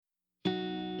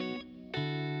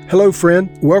Hello, friend.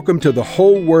 Welcome to the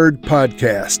Whole Word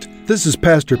Podcast. This is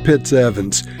Pastor Pitts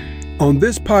Evans. On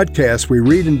this podcast, we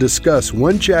read and discuss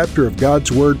one chapter of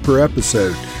God's Word per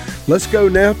episode. Let's go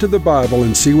now to the Bible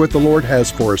and see what the Lord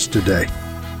has for us today.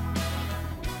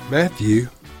 Matthew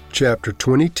chapter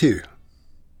 22.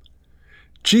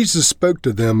 Jesus spoke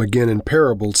to them again in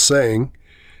parables, saying,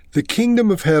 "The kingdom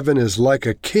of heaven is like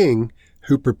a king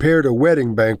who prepared a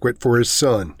wedding banquet for his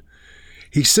son.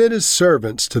 He sent his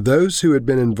servants to those who had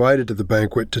been invited to the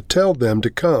banquet to tell them to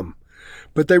come,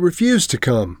 but they refused to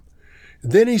come.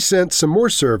 Then he sent some more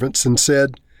servants and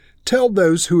said, 'Tell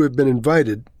those who have been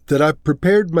invited that I've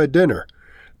prepared my dinner.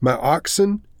 My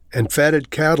oxen and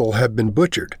fatted cattle have been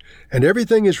butchered, and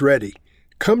everything is ready.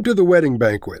 Come to the wedding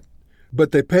banquet.'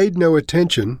 But they paid no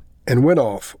attention and went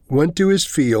off, one to his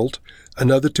field,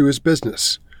 another to his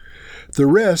business. The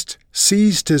rest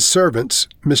seized his servants,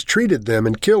 mistreated them,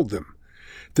 and killed them.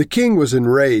 The king was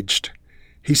enraged.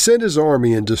 He sent his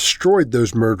army and destroyed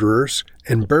those murderers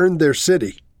and burned their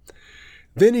city.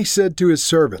 Then he said to his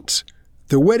servants,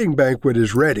 'The wedding banquet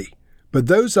is ready, but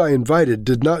those I invited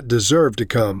did not deserve to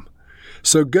come.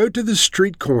 So go to the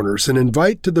street corners and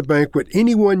invite to the banquet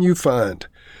anyone you find.'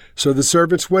 So the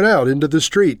servants went out into the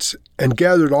streets and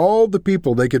gathered all the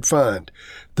people they could find,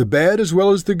 the bad as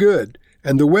well as the good,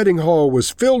 and the wedding hall was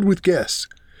filled with guests.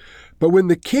 But when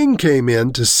the king came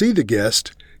in to see the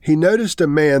guest, he noticed a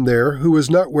man there who was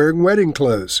not wearing wedding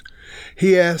clothes.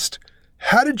 He asked,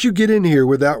 'How did you get in here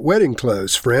without wedding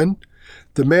clothes, friend?'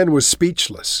 The man was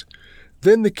speechless.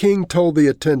 Then the king told the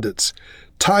attendants,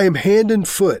 'Tie him hand and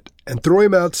foot and throw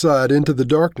him outside into the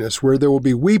darkness where there will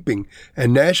be weeping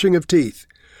and gnashing of teeth.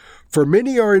 For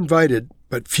many are invited,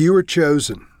 but few are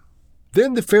chosen.'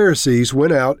 Then the Pharisees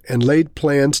went out and laid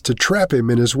plans to trap him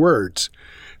in his words.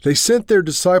 They sent their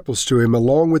disciples to him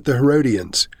along with the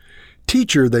Herodians.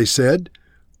 'Teacher,' they said,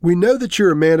 'we know that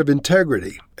you're a man of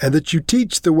integrity and that you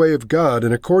teach the way of God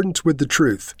in accordance with the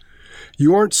truth.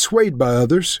 You aren't swayed by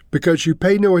others because you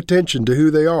pay no attention to who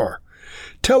they are.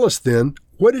 Tell us then,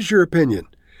 what is your opinion?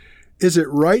 Is it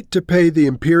right to pay the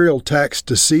imperial tax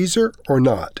to Caesar or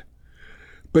not?'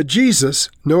 But Jesus,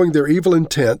 knowing their evil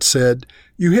intent, said,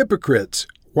 'You hypocrites,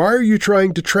 why are you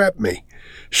trying to trap me?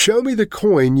 Show me the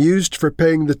coin used for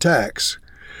paying the tax.'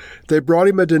 They brought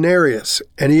him a denarius,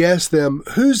 and he asked them,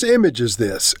 'Whose image is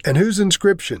this, and whose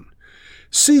inscription?'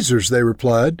 'Caesar's,' they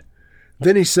replied.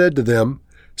 Then he said to them,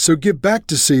 'So give back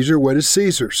to Caesar what is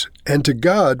Caesar's, and to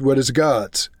God what is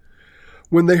God's.'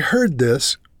 When they heard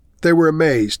this, they were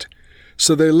amazed.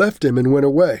 So they left him and went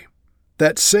away.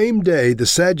 That same day the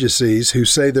Sadducees, who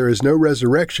say there is no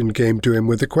resurrection, came to him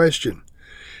with a question.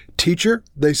 'Teacher,'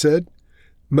 they said,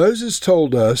 'Moses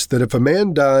told us that if a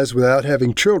man dies without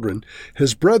having children,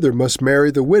 his brother must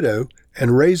marry the widow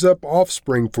and raise up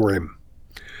offspring for him.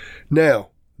 Now,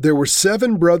 there were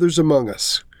 7 brothers among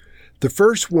us. The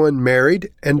first one married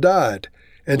and died,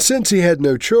 and since he had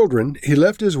no children, he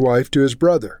left his wife to his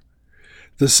brother.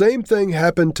 The same thing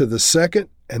happened to the second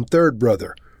and third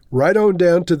brother, right on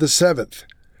down to the 7th.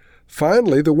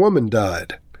 Finally, the woman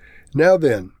died. Now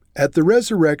then, at the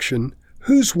resurrection,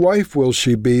 whose wife will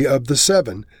she be of the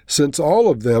 7, since all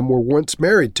of them were once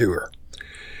married to her?'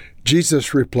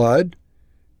 Jesus replied,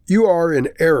 'You are in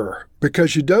error,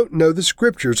 because you don't know the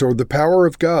Scriptures or the power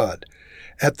of God.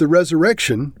 At the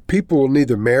resurrection, people will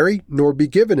neither marry nor be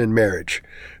given in marriage.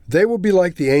 They will be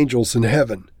like the angels in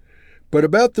heaven. But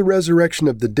about the resurrection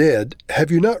of the dead,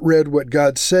 have you not read what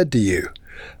God said to you?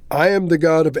 I am the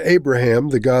God of Abraham,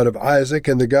 the God of Isaac,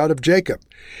 and the God of Jacob.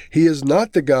 He is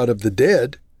not the God of the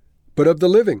dead, but of the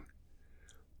living.'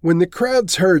 When the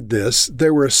crowds heard this, they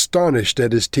were astonished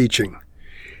at his teaching.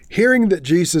 Hearing that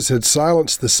Jesus had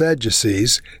silenced the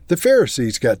Sadducees, the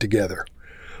Pharisees got together.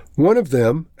 One of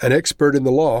them, an expert in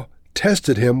the law,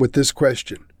 tested him with this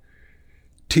question.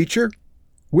 'Teacher,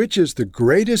 which is the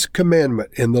greatest commandment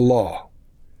in the law?'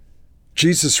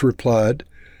 Jesus replied,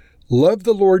 'Love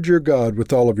the Lord your God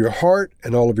with all of your heart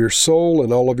and all of your soul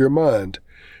and all of your mind.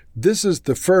 This is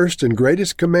the first and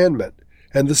greatest commandment.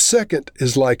 And the second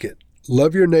is like it,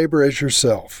 love your neighbor as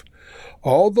yourself.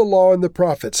 All the law and the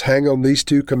prophets hang on these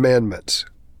 2 commandments.'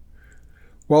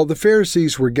 While the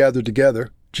Pharisees were gathered together,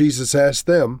 Jesus asked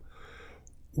them,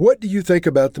 'What do you think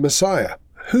about the Messiah?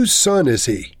 Whose son is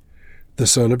he?' 'The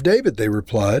son of David,' they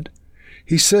replied.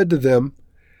 He said to them,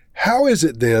 'How is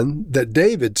it then that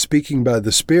David, speaking by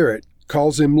the Spirit,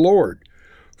 calls him Lord?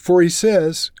 For he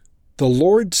says, "The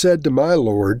Lord said to my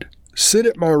Lord, sit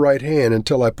at my right hand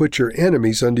until I put your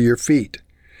enemies under your feet."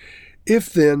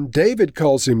 If then David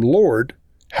calls him Lord,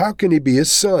 how can he be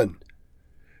his son?'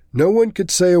 No one could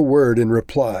say a word in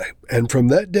reply, and from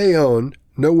that day on,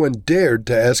 no one dared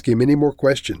to ask him any more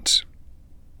questions.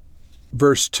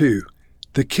 Verse 2,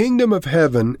 the kingdom of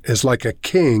heaven is like a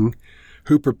king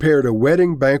who prepared a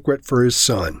wedding banquet for his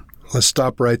son. Let's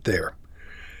stop right there.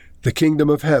 The kingdom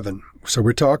of heaven. So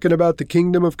we're talking about the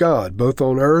kingdom of God, both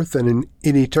on earth and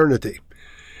in eternity.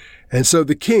 And so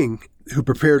the king who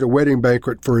prepared a wedding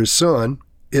banquet for his son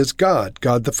is God,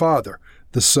 God the Father.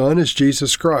 The Son is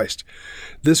Jesus Christ.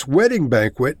 This wedding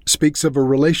banquet speaks of a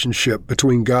relationship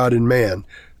between God and man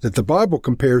that the Bible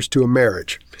compares to a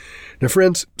marriage. Now,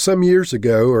 friends, some years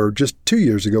ago, or just 2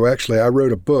 years ago, actually, I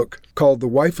wrote a book called The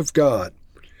Wife of God.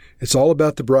 It's all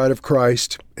about the bride of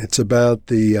Christ. It's about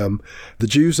the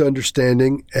Jews'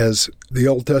 understanding as the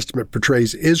Old Testament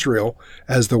portrays Israel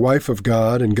as the wife of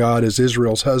God and God as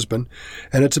Israel's husband.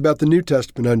 And it's about the New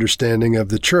Testament understanding of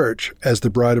the church as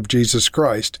the bride of Jesus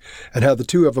Christ and how the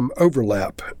two of them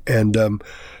overlap. And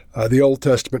the Old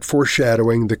Testament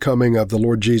foreshadowing the coming of the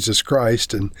Lord Jesus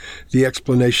Christ and the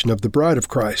explanation of the bride of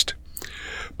Christ.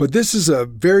 But this is a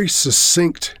very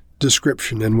succinct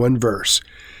description in one verse.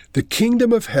 The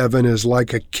kingdom of heaven is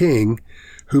like a king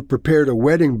who prepared a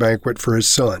wedding banquet for his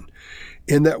son.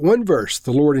 In that one verse,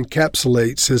 the Lord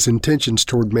encapsulates his intentions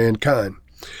toward mankind.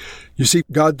 You see,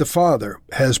 God the Father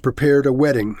has prepared a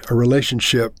wedding, a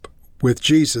relationship with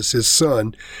Jesus, his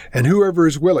son, and whoever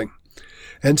is willing.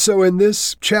 And so in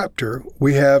this chapter,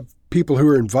 we have people who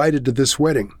are invited to this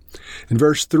wedding. In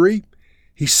verse 3,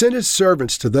 he sent his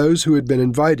servants to those who had been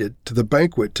invited to the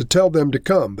banquet to tell them to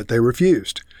come, but they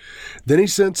refused. Then he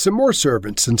sent some more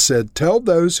servants and said, tell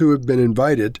those who have been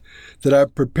invited that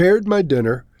I've prepared my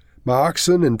dinner, my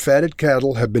oxen and fatted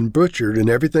cattle have been butchered, and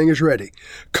everything is ready.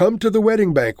 Come to the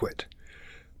wedding banquet.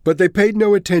 But they paid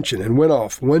no attention and went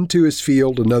off, one to his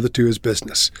field, another to his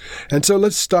business. And so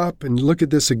let's stop and look at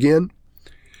this again.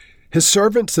 His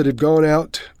servants that have gone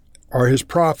out are his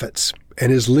prophets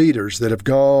and his leaders that have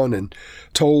gone and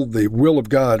told the will of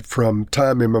God from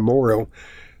time immemorial,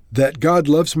 that God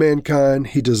loves mankind,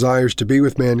 he desires to be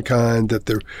with mankind, that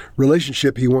the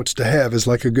relationship he wants to have is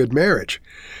like a good marriage.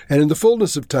 And in the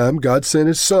fullness of time, God sent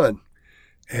his Son.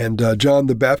 And John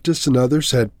the Baptist and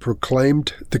others had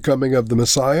proclaimed the coming of the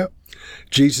Messiah.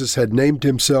 Jesus had named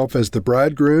himself as the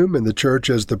bridegroom and the church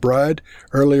as the bride.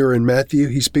 Earlier in Matthew,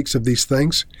 he speaks of these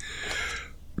things.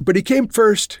 But he came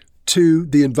first to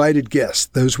the invited guests.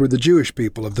 Those were the Jewish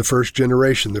people of the first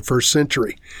generation, the first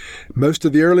century. Most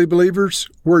of the early believers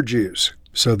were Jews,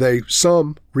 so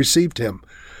some received him.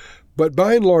 But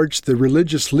by and large, the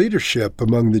religious leadership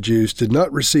among the Jews did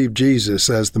not receive Jesus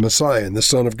as the Messiah and the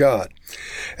Son of God.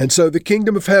 And so the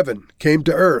kingdom of heaven came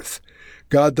to earth.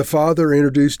 God the Father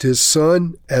introduced his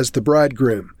Son as the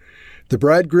bridegroom. The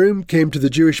bridegroom came to the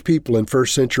Jewish people in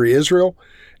first century Israel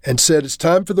and said it's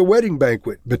time for the wedding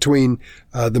banquet between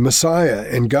the Messiah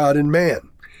and God and man.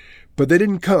 But they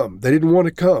didn't come. They didn't want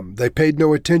to come. They paid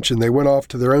no attention. They went off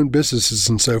to their own businesses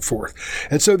and so forth.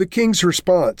 And so the king's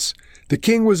response, the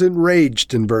king was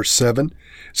enraged in verse 7.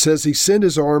 It says he sent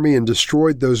his army and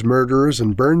destroyed those murderers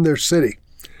and burned their city.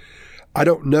 I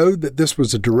don't know that this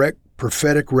was a direct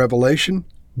prophetic revelation,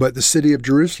 but the city of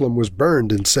Jerusalem was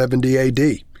burned in 70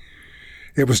 A.D.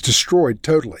 It was destroyed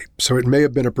totally, so it may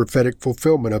have been a prophetic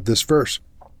fulfillment of this verse.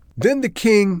 Then the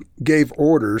king gave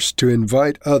orders to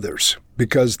invite others,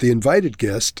 because the invited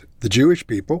guests, the Jewish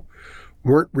people,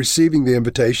 weren't receiving the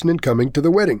invitation and coming to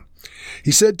the wedding.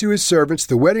 He said to his servants,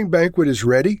 the wedding banquet is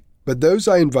ready, but those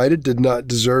I invited did not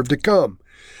deserve to come.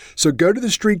 So go to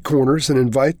the street corners and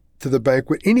invite to the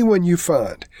banquet anyone you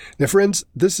find. Now, friends,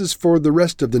 this is for the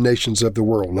rest of the nations of the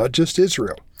world, not just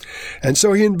Israel. And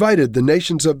so he invited the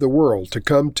nations of the world to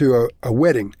come to a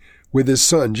wedding with his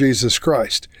son, Jesus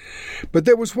Christ. But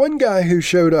there was one guy who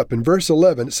showed up. In verse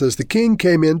 11, it says, the king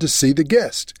came in to see the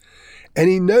guest, and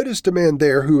he noticed a man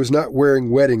there who was not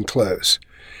wearing wedding clothes.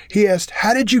 He asked,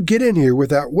 how did you get in here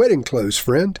without wedding clothes,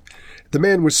 friend? The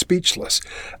man was speechless.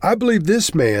 I believe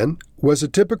this man was a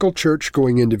typical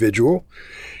church-going individual.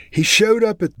 He showed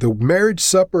up at the marriage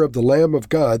supper of the Lamb of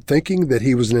God thinking that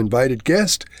he was an invited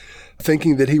guest,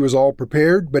 thinking that he was all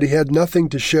prepared, but he had nothing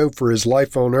to show for his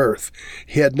life on earth.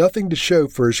 He had nothing to show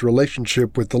for his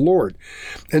relationship with the Lord.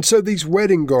 And so these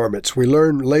wedding garments, we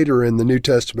learn later in the New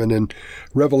Testament in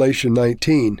Revelation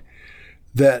 19,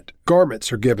 that garments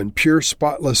are given, pure,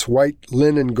 spotless, white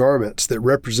linen garments that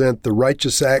represent the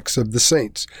righteous acts of the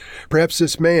saints. Perhaps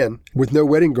this man with no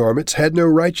wedding garments had no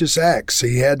righteous acts.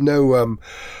 He had no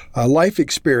life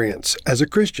experience as a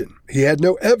Christian. He had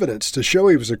no evidence to show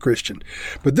he was a Christian.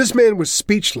 But this man was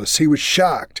speechless. He was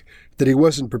shocked that he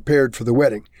wasn't prepared for the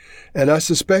wedding. And I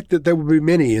suspect that there will be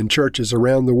many in churches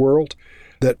around the world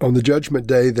that on the judgment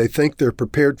day they think they're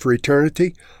prepared for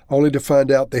eternity, only to find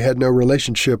out they had no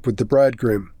relationship with the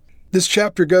bridegroom. This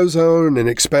chapter goes on and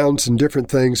expounds on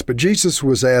different things, but Jesus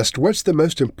was asked, what's the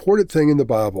most important thing in the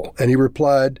Bible? And he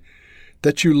replied,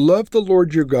 that you love the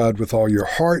Lord your God with all your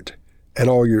heart and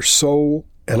all your soul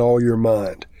and all your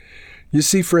mind. You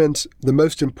see, friends, the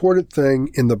most important thing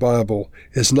in the Bible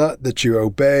is not that you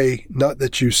obey, not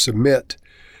that you submit,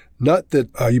 not that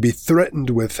you be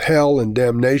threatened with hell and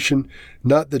damnation,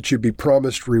 not that you be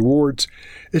promised rewards.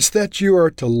 It's that you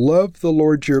are to love the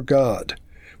Lord your God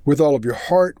with all of your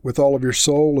heart, with all of your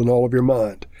soul, and all of your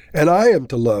mind. And I am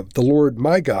to love the Lord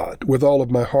my God with all of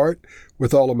my heart,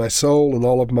 with all of my soul, and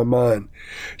all of my mind.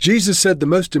 Jesus said the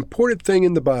most important thing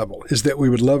in the Bible is that we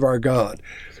would love our God.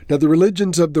 Now, the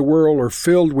religions of the world are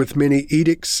filled with many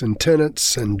edicts and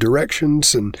tenets and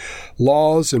directions and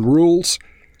laws and rules.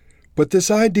 But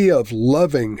this idea of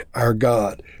loving our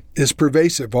God is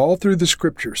pervasive all through the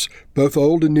Scriptures, both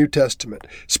Old and New Testament.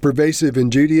 It's pervasive in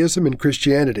Judaism and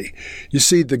Christianity. You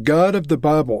see, the God of the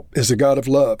Bible is a God of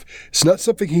love. It's not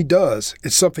something He does,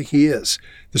 it's something He is.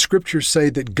 The Scriptures say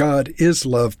that God is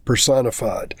love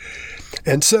personified.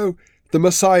 And so, the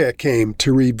Messiah came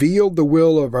to reveal the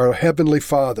will of our Heavenly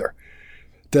Father,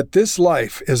 that this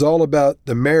life is all about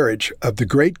the marriage of the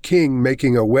great King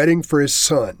making a wedding for His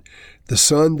Son. The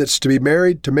Son that's to be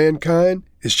married to mankind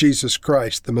is Jesus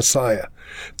Christ, the Messiah.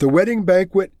 The wedding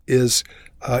banquet is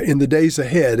in the days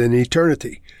ahead in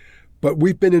eternity. But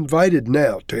we've been invited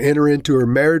now to enter into a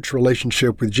marriage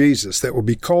relationship with Jesus that will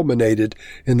be culminated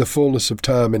in the fullness of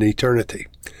time and eternity.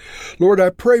 Lord, I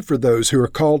pray for those who are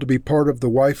called to be part of the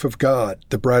wife of God,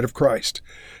 the bride of Christ.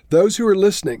 Those who are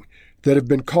listening that have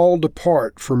been called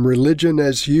apart from religion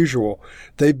as usual.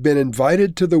 They've been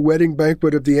invited to the wedding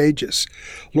banquet of the ages.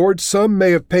 Lord, some may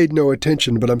have paid no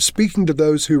attention, but I'm speaking to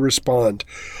those who respond.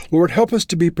 Lord, help us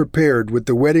to be prepared with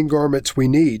the wedding garments we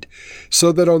need,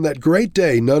 so that on that great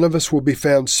day none of us will be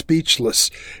found speechless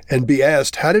and be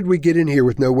asked, how did we get in here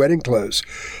with no wedding clothes?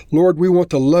 Lord, we want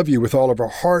to love you with all of our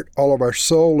heart, all of our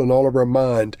soul, and all of our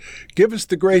mind. Give us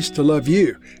the grace to love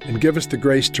you, and give us the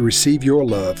grace to receive your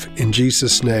love. In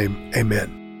Jesus' name,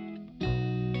 amen.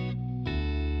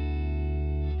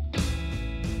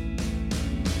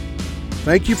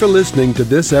 Thank you for listening to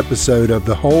this episode of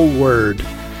The Whole Word.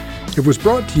 It was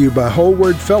brought to you by Whole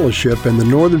Word Fellowship and the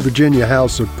Northern Virginia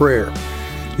House of Prayer.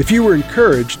 If you were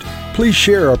encouraged, please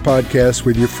share our podcast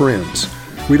with your friends.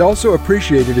 We'd also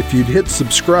appreciate it if you'd hit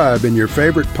subscribe in your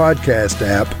favorite podcast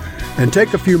app and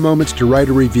take a few moments to write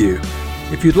a review.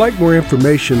 If you'd like more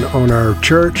information on our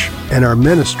church and our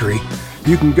ministry,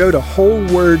 you can go to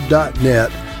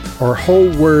wholeword.net or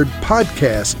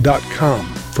wholewordpodcast.com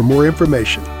for more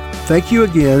information. Thank you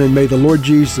again, and may the Lord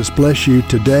Jesus bless you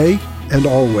today and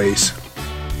always.